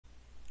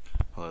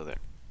Hello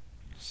there.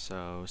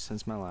 So,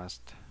 since my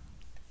last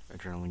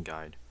adrenaline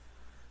guide,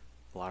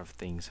 a lot of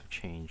things have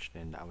changed,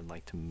 and I would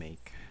like to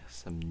make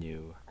some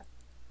new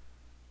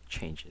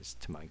changes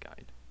to my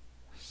guide.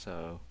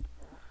 So,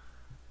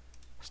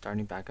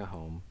 starting back at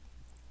home,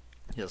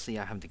 you'll see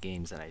I have the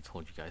games that I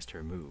told you guys to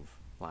remove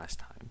last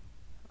time.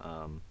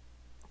 Um,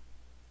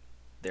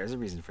 there's a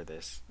reason for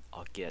this.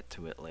 I'll get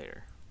to it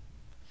later.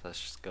 So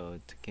let's just go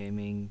to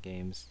gaming,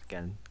 games.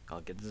 Again,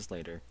 I'll get to this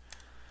later.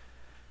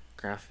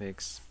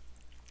 Graphics.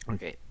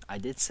 Okay, I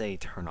did say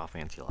turn off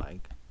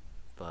anti-lag,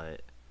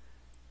 but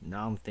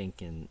now I'm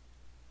thinking,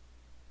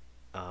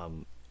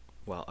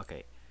 well,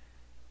 okay,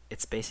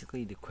 it's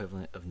basically the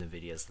equivalent of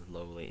NVIDIA's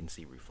low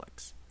latency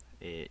reflex.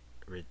 It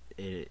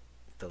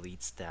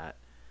deletes that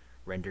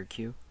render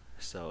queue,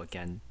 so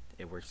again,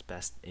 it works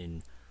best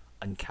in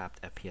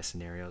uncapped FPS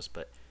scenarios,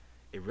 but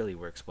it really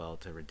works well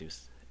to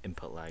reduce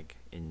input lag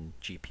in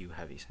GPU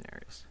heavy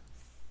scenarios.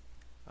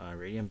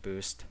 Radiant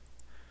boost.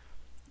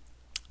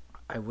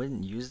 I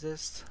wouldn't use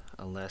this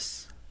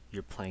unless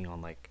you're playing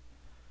on like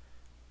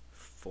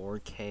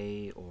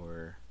 4K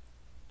or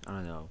I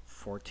don't know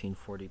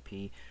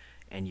 1440p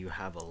and you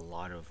have a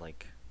lot of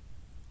like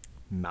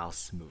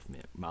mouse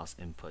movement, mouse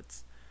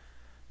inputs.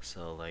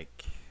 So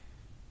like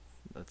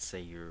let's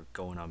say you're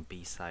going on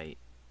B site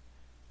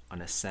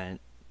on Ascent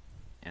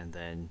and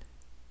then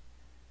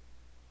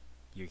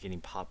you're getting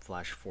pop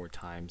flash 4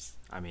 times.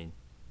 I mean,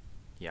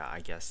 yeah,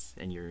 I guess,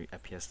 and your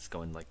FPS is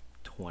going like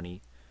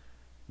 20.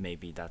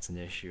 Maybe that's an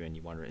issue and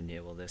you want to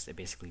enable this. It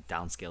basically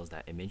downscales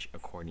that image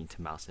according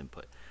to mouse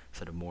input.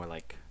 So the more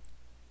like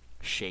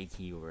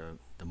shaky or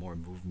the more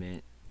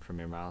movement from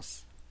your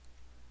mouse,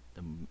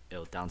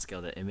 it'll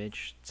downscale the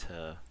image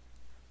to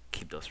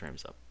keep those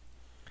frames up.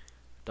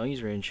 Don't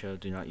use ratio,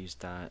 do not use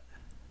that.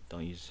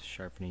 Don't use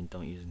sharpening,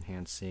 don't use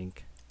enhanced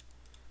sync.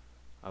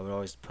 I would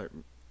always put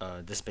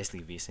this is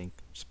basically VSync,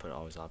 just put it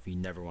always off. You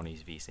never want to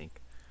use VSync,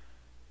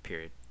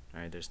 period.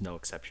 Alright, there's no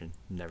exception,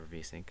 never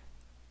VSync.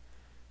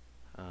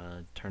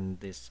 Turn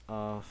this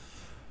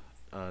off,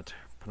 put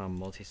on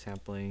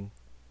multi-sampling,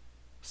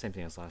 same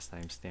thing as last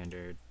time,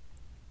 standard,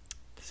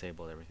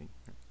 disabled everything.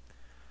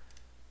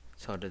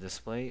 So the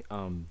display,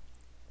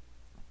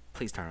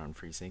 please turn on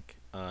FreeSync,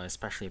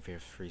 especially if you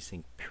have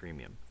FreeSync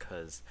Premium,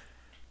 because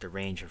the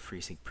range of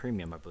FreeSync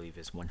Premium I believe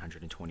is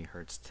 120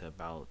 Hz to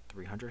about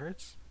 300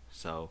 Hz.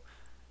 So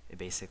it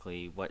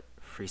basically, what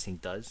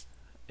FreeSync does,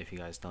 if you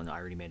guys don't know, I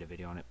already made a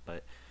video on it,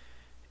 but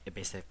it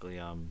basically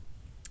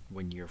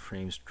when your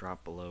frames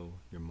drop below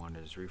your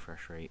monitor's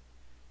refresh rate,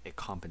 it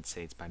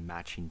compensates by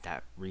matching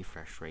that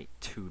refresh rate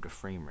to the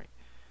frame rate.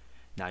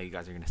 Now you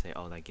guys are going to say,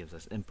 oh, that gives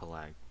us input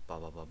lag, blah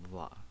blah blah blah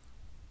blah.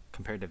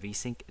 Compared to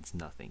VSync, it's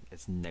nothing.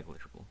 It's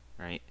negligible,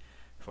 right?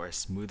 For a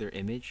smoother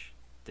image,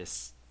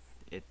 it's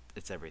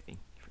everything.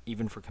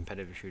 Even for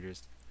competitive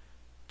shooters,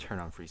 turn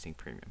on FreeSync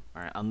Premium.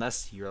 Alright,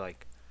 unless you're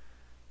like,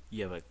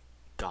 you have a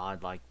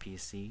godlike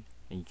PC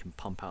and you can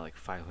pump out like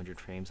 500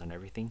 frames on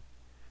everything.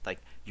 Like,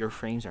 your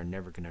frames are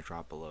never going to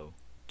drop below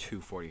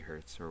 240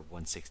 Hz or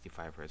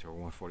 165 Hz or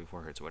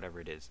 144 Hz, whatever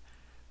it is.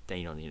 Then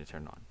you don't need to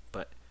turn it on.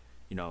 But,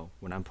 you know,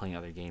 when I'm playing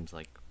other games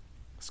like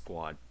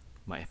Squad,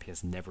 my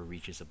FPS never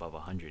reaches above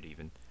 100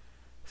 even.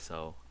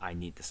 So I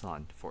need this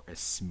on for a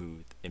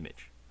smooth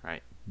image,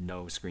 right?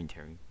 No screen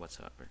tearing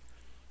whatsoever.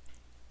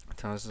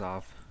 Turn this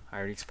off. I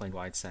already explained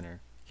why it's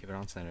center. Keep it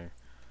on center.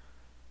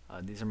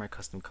 These are my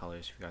custom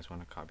colors if you guys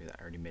want to copy that.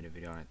 I already made a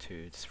video on it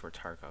too. It's for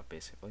Tarkov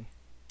basically.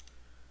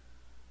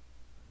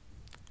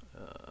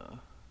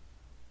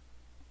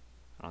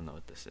 I don't know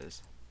what this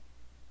is.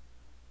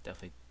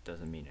 Definitely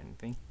doesn't mean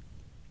anything.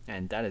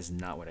 And that is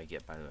not what I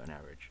get by an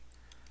average.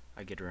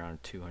 I get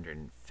around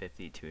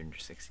 250,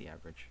 260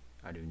 average.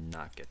 I do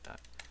not get that.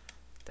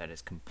 That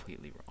is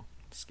completely wrong.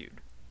 Skewed.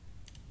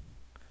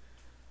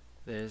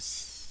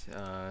 This,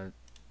 I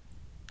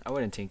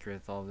wouldn't tinker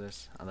with all of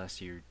this unless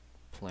you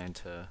plan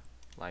to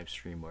live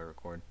stream or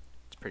record.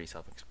 It's pretty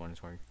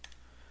self-explanatory.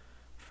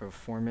 For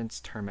performance,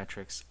 turn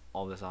metrics,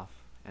 all this off.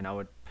 And I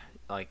would,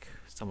 like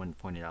someone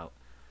pointed out,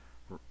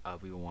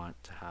 we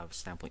want to have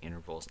sampling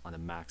intervals on the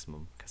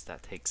maximum because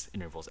that takes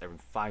intervals every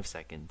 5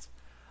 seconds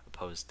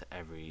opposed to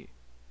every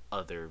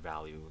other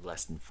value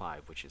less than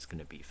 5, which is going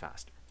to be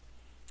faster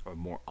or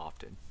more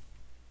often.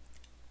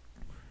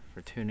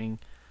 For tuning,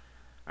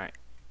 alright,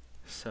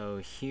 so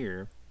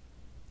here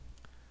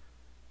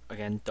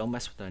again, don't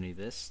mess with any of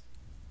this.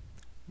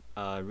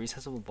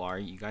 Resizable bar,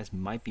 you guys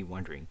might be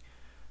wondering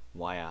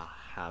why I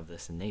have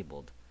this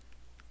enabled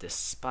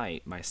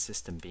despite my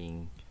system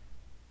being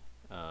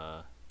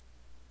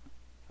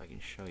if I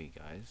can show you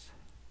guys,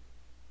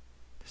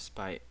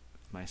 despite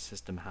my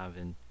system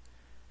having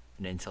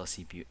an Intel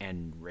CPU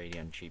and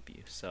Radeon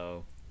GPU.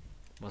 So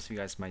most of you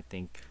guys might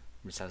think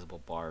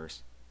resizable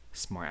bars,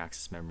 smart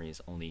access memory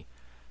is only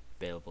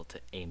available to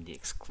AMD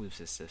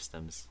exclusive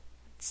systems.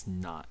 It's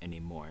not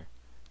anymore.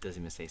 It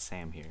doesn't even say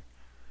SAM here.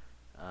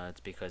 It's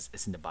because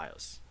it's in the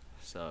BIOS.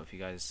 So if you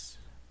guys,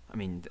 I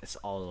mean, it's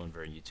all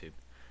over YouTube.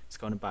 Just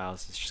go into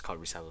BIOS. It's just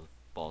called resizable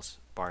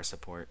bar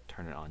support.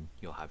 Turn it on.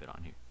 You'll have it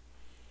on here.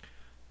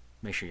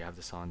 make sure you have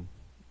this on.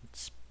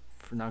 It's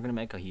not gonna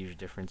make a huge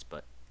difference,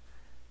 but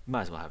you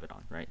might as well have it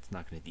on, right? It's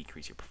not gonna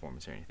decrease your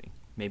performance or anything.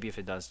 Maybe if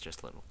it does,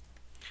 just a little.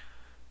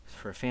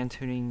 For fan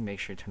tuning, make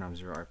sure you turn on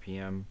 0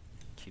 RPM,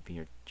 keeping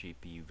your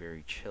GPU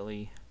very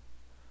chilly.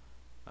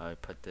 I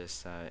put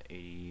this at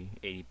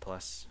 80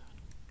 plus,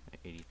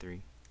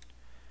 83.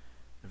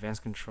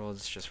 Advanced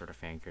controls is just for the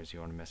fan gears, you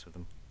want to mess with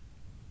them.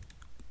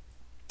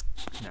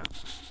 Now,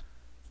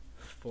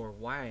 for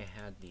why I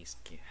have these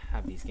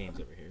games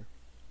over here,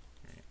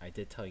 right, I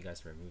did tell you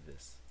guys to remove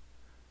this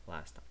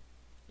last time,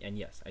 and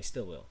yes, I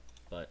still will,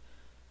 but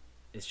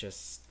it's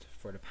just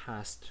for the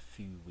past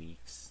few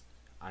weeks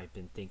I've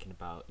been thinking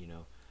about, you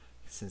know,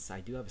 since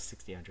I do have a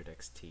 6800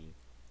 XT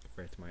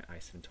compared to my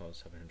i7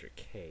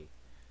 12700K,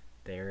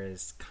 there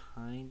is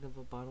kind of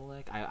a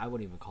bottleneck. I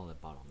wouldn't even call it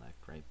bottleneck,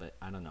 right? But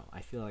I don't know. I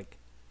feel like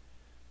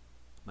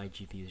my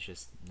GPU is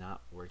just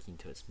not working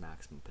to its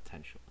maximum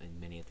potential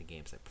in many of the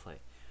games I play.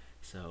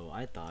 So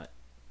I thought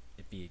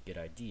it'd be a good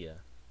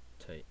idea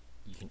to,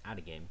 you can add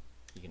a game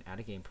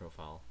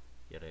profile.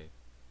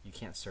 You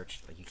can't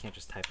search, like you can't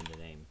just type in the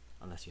name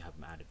unless you have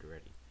them added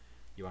already.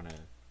 You want to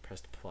press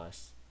the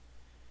plus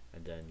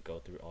and then go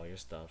through all your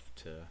stuff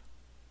to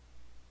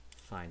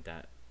find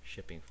that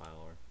shipping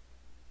file or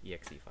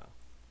exe file.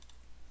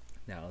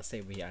 Now let's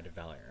say we added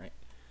Valorant, right?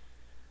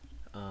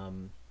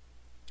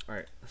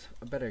 Alright,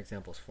 a better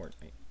example is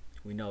Fortnite.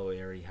 We know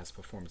it already has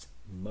performance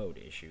mode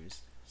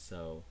issues,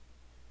 so,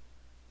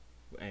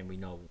 and we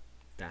know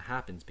that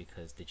happens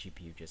because the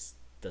GPU just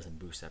doesn't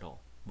boost at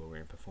all when we're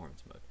in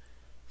performance mode.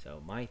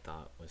 So my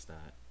thought was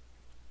that,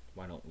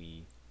 why don't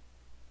we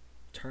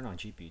turn on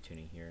GPU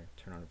tuning here,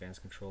 turn on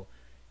advanced control,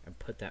 and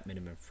put that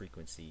minimum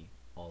frequency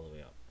all the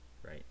way up,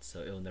 right?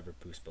 So it'll never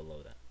boost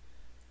below that.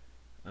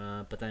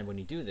 But then when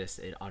you do this,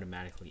 it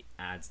automatically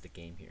adds the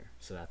game here.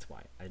 So that's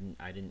why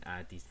I didn't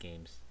add these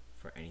games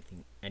for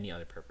any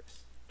other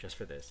purpose, just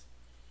for this.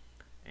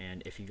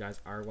 And if you guys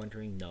are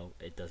wondering, no,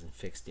 it doesn't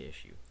fix the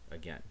issue.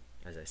 Again,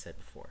 as I said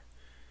before,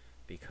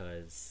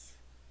 because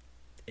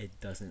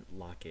it doesn't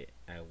lock it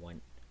at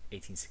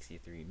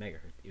 1863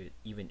 megahertz,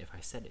 even if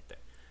I set it there.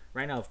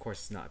 Right now, of course,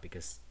 it's not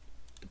because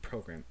the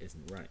program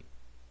isn't running.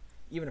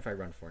 Even if I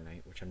run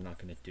Fortnite, which I'm not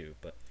gonna do,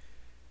 but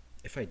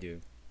if I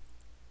do,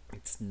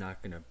 it's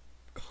not gonna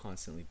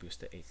constantly boost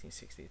to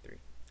 1863,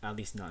 at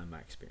least not in my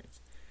experience.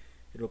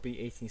 It'll be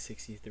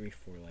 1863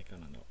 for like, I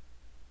don't know,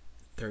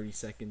 30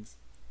 seconds.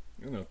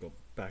 I'm gonna go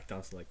back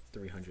down to like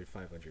 300,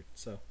 500.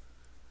 So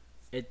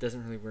it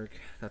doesn't really work.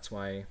 That's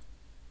why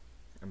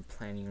I'm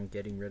planning on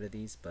getting rid of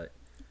these, but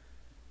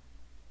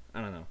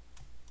I don't know.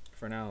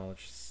 For now,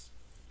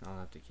 I'll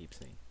have to keep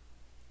seeing.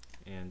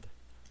 And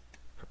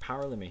for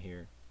power limit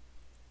here,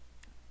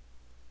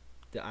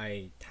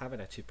 I have it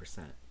at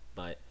 2%,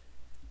 but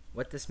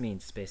what this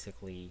means is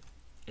basically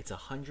it's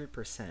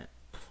 100%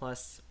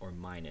 plus or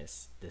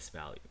minus this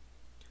value.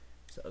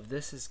 So if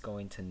this is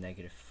going to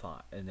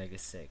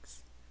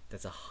 -6,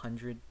 that's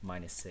 100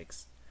 minus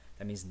 6.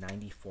 That means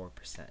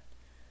 94%.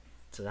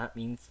 So that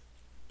means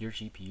your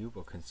GPU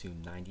will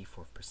consume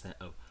 94%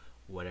 of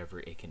whatever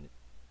it can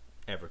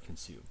ever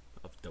consume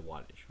of the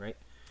wattage, right?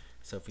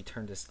 So if we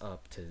turn this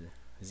up to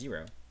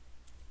 0,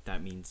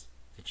 that means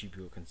the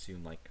GPU will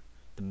consume, like,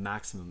 the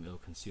maximum it'll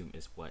consume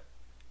is what,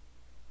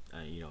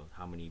 you know,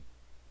 how many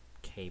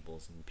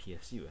cables in the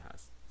PSU it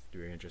has,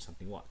 300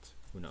 something watts,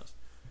 who knows,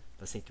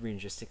 let's say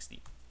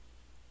 360.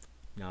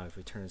 Now if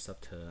we turn this up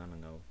to, I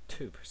don't know,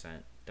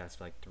 2%, that's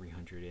like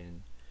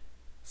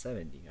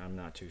 370. I'm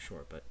not too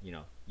sure, but you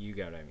know, you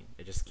get what I mean.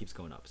 It just keeps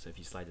going up. So if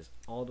you slide this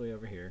all the way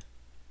over here,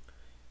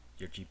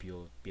 your GPU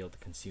will be able to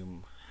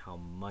consume how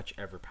much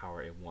ever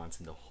power it wants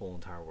in the whole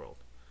entire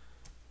world.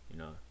 You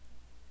know,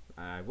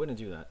 I wouldn't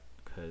do that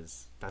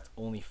because that's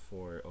only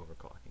for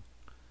overclocking.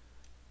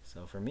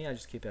 So for me, I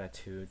just keep it at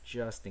 2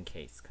 just in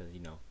case, because,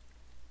 you know,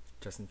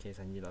 just in case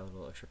I need a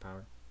little extra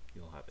power,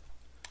 you'll have it.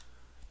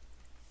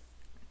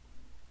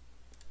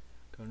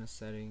 Go into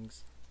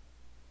settings.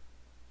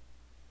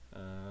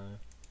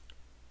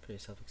 Pretty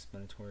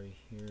self-explanatory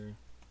here.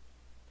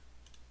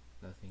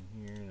 Nothing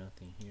here,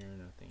 nothing here,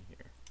 nothing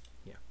here.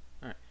 Yeah.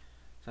 Alright.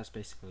 So that's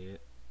basically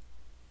it.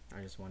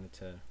 I just wanted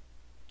to,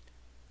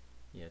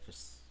 yeah,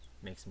 just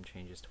make some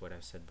changes to what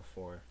I've said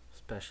before,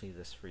 especially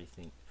this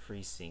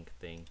FreeSync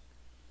thing.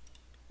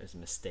 There's a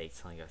mistake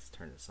telling us to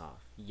turn this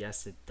off.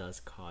 Yes, it does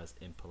cause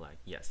input lag.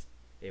 Yes,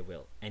 it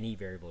will. Any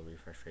variable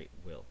refresh rate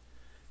will.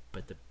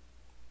 But the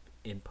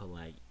input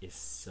lag is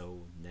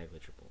so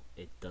negligible.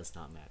 It does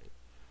not matter.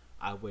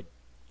 I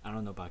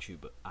don't know about you,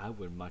 but I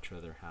would much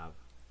rather have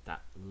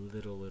that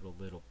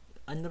little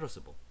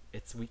unnoticeable.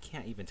 We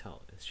can't even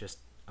tell. It's just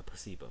a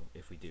placebo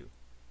if we do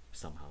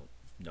somehow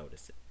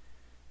notice it.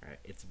 Alright,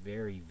 it's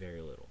very,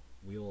 very little.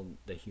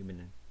 The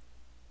human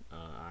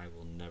eye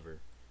will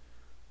never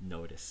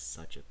notice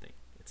such a thing.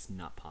 It's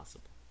not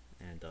possible.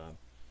 And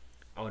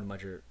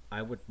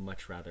I would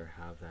much rather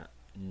have that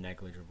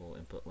negligible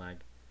input lag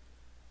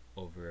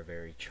over a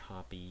very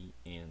choppy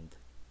and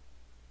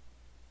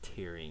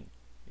tearing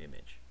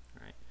image.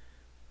 Right?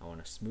 I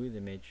want a smooth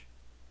image.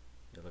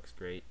 It looks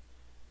great.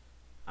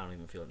 I don't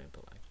even feel an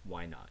input lag.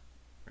 Why not?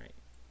 Right?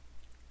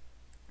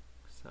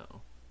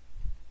 So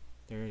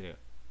there you go.